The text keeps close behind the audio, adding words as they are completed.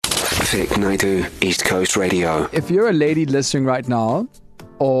Traffic Naidu, East Coast Radio. If you're a lady listening right now,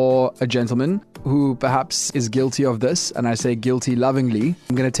 or a gentleman who perhaps is guilty of this, and I say guilty lovingly,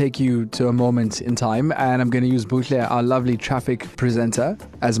 I'm going to take you to a moment in time, and I'm going to use Buhle, our lovely traffic presenter,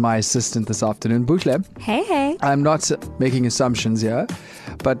 as my assistant this afternoon. Buhle. Hey. I'm not making assumptions here,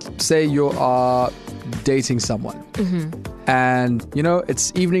 but say you are dating someone. And, you know,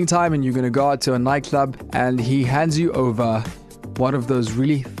 it's evening time and you're going to go out to a nightclub and he hands you over one of those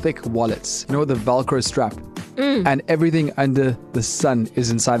really thick wallets, you know, the Velcro strap. And everything under the sun is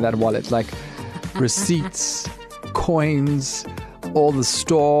inside that wallet, like receipts, coins, all the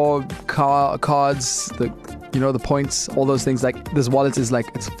store cards, the points, all those things. Like this wallet is like,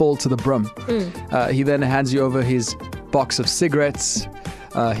 it's full to the brim. He then hands you over his box of cigarettes,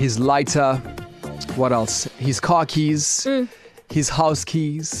 his lighter, what else? His car keys, his house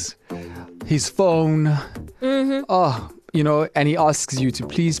keys, his phone. And he asks you to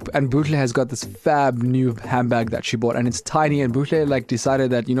please, and Buhle has got this fab new handbag that she bought, and it's tiny, and Buhle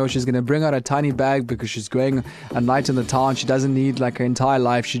decided that, she's going to bring out a tiny bag because she's going a night in the town. She doesn't need her entire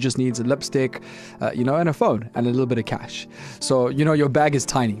life. She just needs a lipstick, and a phone and a little bit of cash. So, your bag is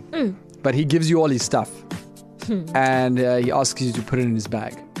tiny, but he gives you all his stuff, and he asks you to put it in his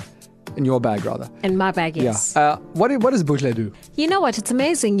bag. In your bag, rather. In my bag, yes. Yeah. What does Buhle do? You know what? It's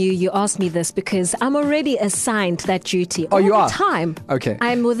amazing you asked me this because I'm already assigned that duty. Oh, you are? All the time. Okay.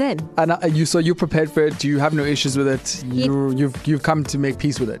 I'm within. And so you're prepared for it? Do you have no issues with it? You've come to make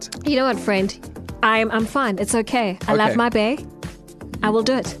peace with it? You know what, friend? I'm fine. It's okay. I love my bag. I will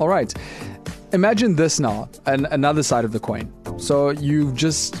do it. All right. Imagine this now, another side of the coin. So you've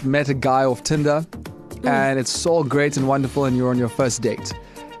just met a guy off Tinder and it's all great and wonderful and you're on your first date.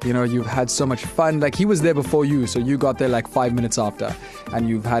 You've had so much fun. He was there before you, so you got there 5 minutes after. And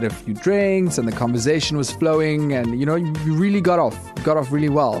you've had a few drinks and the conversation was flowing and, you really got off really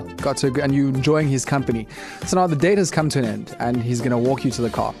well. And you're enjoying his company. So now the date has come to an end and he's going to walk you to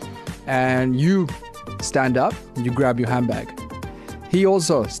the car. And you stand up, you grab your handbag. He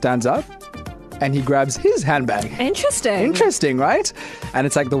also stands up and he grabs his handbag. Interesting, right? And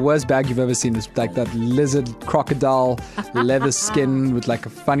it's the worst bag you've ever seen. It's that lizard crocodile leather skin with a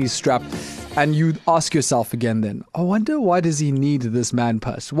funny strap. And you ask yourself again then, I wonder why does he need this man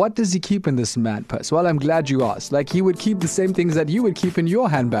purse? What does he keep in this man purse? Well, I'm glad you asked. He would keep the same things that you would keep in your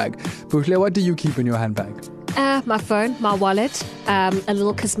handbag. Buhle, what do you keep in your handbag? My phone, my wallet, a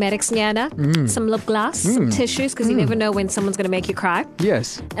little cosmetics nyana, some lip gloss, some tissues, because you never know when someone's going to make you cry.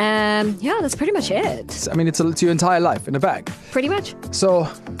 Yes. That's pretty much it. It's your entire life in a bag. Pretty much. So,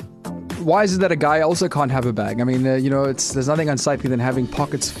 why is it that a guy also can't have a bag? There's nothing unsightly than having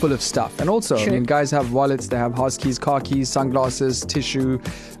pockets full of stuff. And also, guys have wallets, they have house keys, car keys, sunglasses, tissue,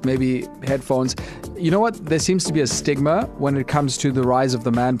 maybe headphones. You know what? There seems to be a stigma when it comes to the rise of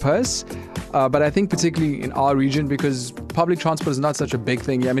the man purse. But I think particularly in our region, because public transport is not such a big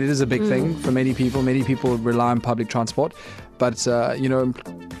thing. It is a big thing for many people. Many people rely on public transport. But, in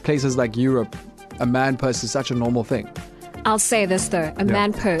places like Europe, a man purse is such a normal thing. I'll say this though, a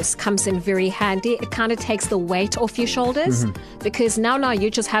man purse comes in very handy. It kind of takes the weight off your shoulders because now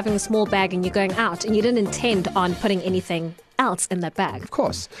you're just having a small bag and you're going out and you didn't intend on putting anything else in that bag. Of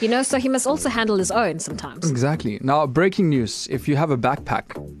course. So he must also handle his own sometimes. Exactly. Now, breaking news. If you have a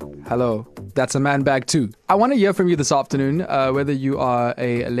backpack, hello, that's a man bag too. I want to hear from you this afternoon, whether you are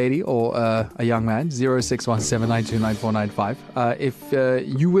a lady or a young man, 0617929495. If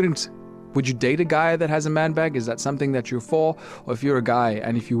you wouldn't, would you date a guy that has a man bag? Is that something that you're for? Or if you're a guy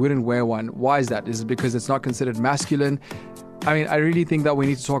and if you wouldn't wear one, why is that? Is it because it's not considered masculine? I really think that we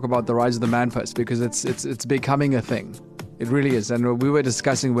need to talk about the rise of the man purse because it's becoming a thing. It really is. And we were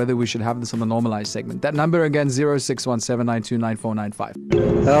discussing whether we should have this on the normalized segment. That number again,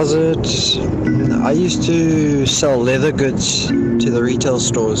 0617929495. How's it? I used to sell leather goods to the retail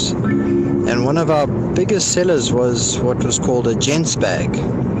stores. And one of our biggest sellers was what was called a gents bag.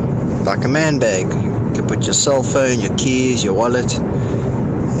 Like a man bag. You could put your cell phone, your keys, your wallet.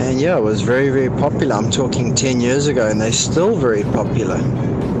 And it was very, very popular. I'm talking 10 years ago and they're still very popular.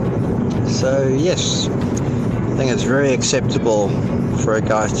 So yes, I think it's very acceptable for a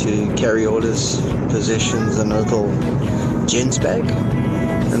guy to carry all his possessions in a little gents bag.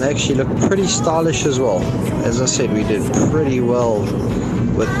 And they actually look pretty stylish as well. As I said, we did pretty well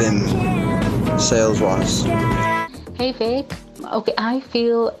with them sales-wise. Hey Vic. Okay, I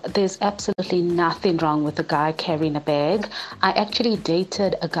feel there's absolutely nothing wrong with a guy carrying a bag. I actually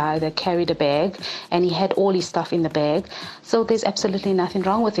dated a guy that carried a bag and he had all his stuff in the bag. So there's absolutely nothing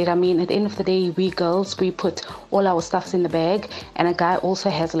wrong with it. At the end of the day, we girls, we put all our stuffs in the bag, and a guy also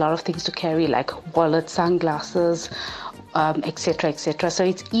has a lot of things to carry like wallets, sunglasses, etc., etc. So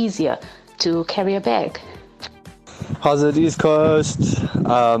it's easier to carry a bag. How's it, East Coast?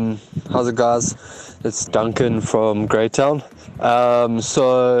 How's it, guys? It's Duncan from Greytown.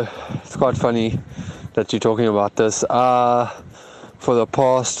 So it's quite funny that you're talking about this. For the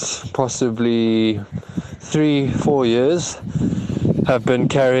past possibly 3-4 years, have been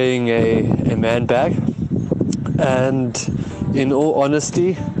carrying a man bag, and in all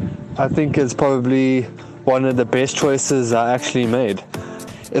honesty, I think it's probably one of the best choices I actually made.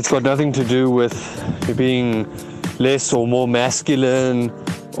 It's got nothing to do with being less or more masculine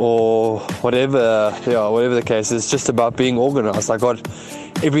or whatever the case. It's just about being organized. I got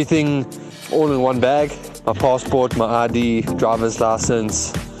everything all in one bag: my passport, my ID, driver's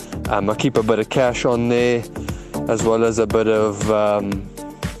license. I keep a bit of cash on there, as well as a bit of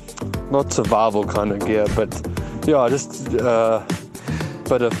not survival kind of gear, but just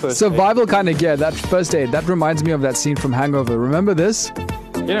bit of first Survival kind of gear, that first aid. That reminds me of that scene from Hangover. Remember this?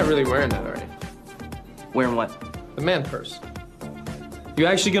 You're not really wearing that, are you? Wearing what? The man purse. You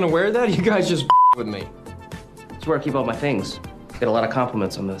actually gonna wear that? You guys just with me. It's where I keep all my things. Get a lot of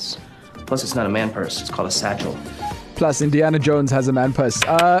compliments on this. Plus, it's not a man purse. It's called a satchel. Plus, Indiana Jones has a man purse.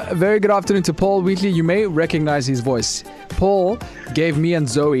 Very good afternoon to Paul Wheatley. You may recognize his voice. Paul gave me and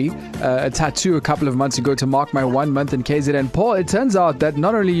Zoe a tattoo a couple of months ago to mark my 1 month in KZN. Paul, it turns out that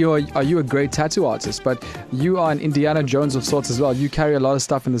not only are you a great tattoo artist, but you are an Indiana Jones of sorts as well. You carry a lot of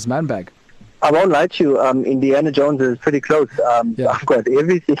stuff in this man bag. I won't lie to you. Indiana Jones is pretty close. I've got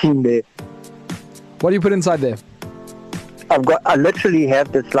everything there. What do you put inside there? I literally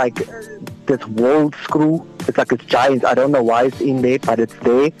have this world screw. It's like it's giant. I don't know why it's in there, but it's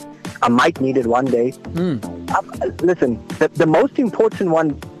there. I might need it one day. Listen, the most important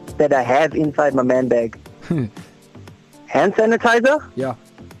one that I have inside my man bag, hand sanitizer. Yeah.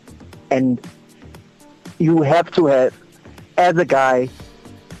 And you have to have, as a guy,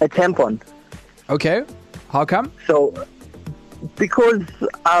 a tampon. Okay. How come? So, because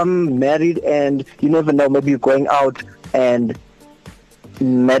I'm married and you never know, maybe you're going out and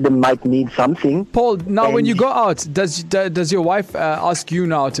madam might need something. Paul, now when you go out, does your wife ask you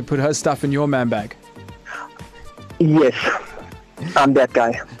now to put her stuff in your man bag? Yes, I'm that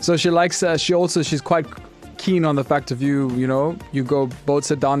guy. So she likes, she's quite keen on the fact of you go both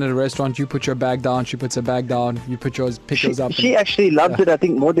sit down at a restaurant, you put your bag down, she puts her bag down, you put yours, pick yours up. She actually loves it, I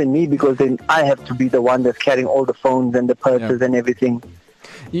think, more than me, because then I have to be the one that's carrying all the phones and the purses and everything.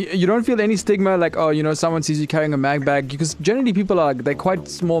 You don't feel any stigma like, someone sees you carrying a mag bag? Because generally people they're quite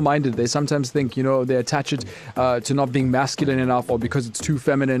small-minded. They sometimes think, they attach it to not being masculine enough, or because it's too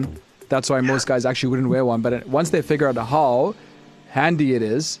feminine. That's why most guys actually wouldn't wear one. But once they figure out how handy it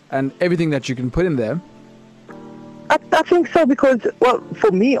is and everything that you can put in there. I think so, because, well,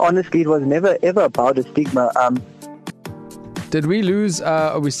 for me, honestly, it was never, ever about a stigma. Did we lose?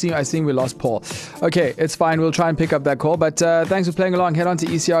 I think we lost Paul. Okay, it's fine. We'll try and pick up that call. But thanks for playing along. Head on to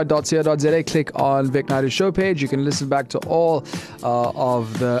ecr.co.za. Click on Vic Naidu's show page. You can listen back to all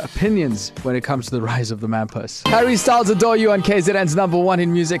of the opinions when it comes to the rise of the man purse. Harry Styles Adore You on KZN's #1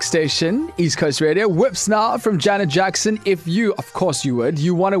 in music station, East Coast Radio. Whips now from Janet Jackson. If you, of course you would,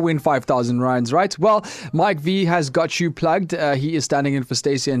 you want to win 5,000 rands, right? Well, Mike V has got you plugged. He is standing in for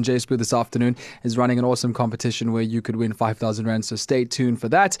Stacey and Jay Spoo this afternoon. He's running an awesome competition where you could win 5,000 rand, so stay tuned for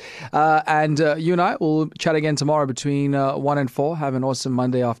that. And you and I will chat again tomorrow between 1 and 4. Have an awesome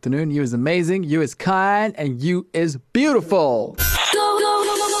Monday afternoon. You is amazing, you is kind, and you is beautiful.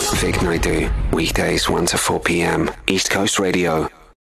 Vic Naidu, weekdays 1 to 4 p.m. East Coast Radio.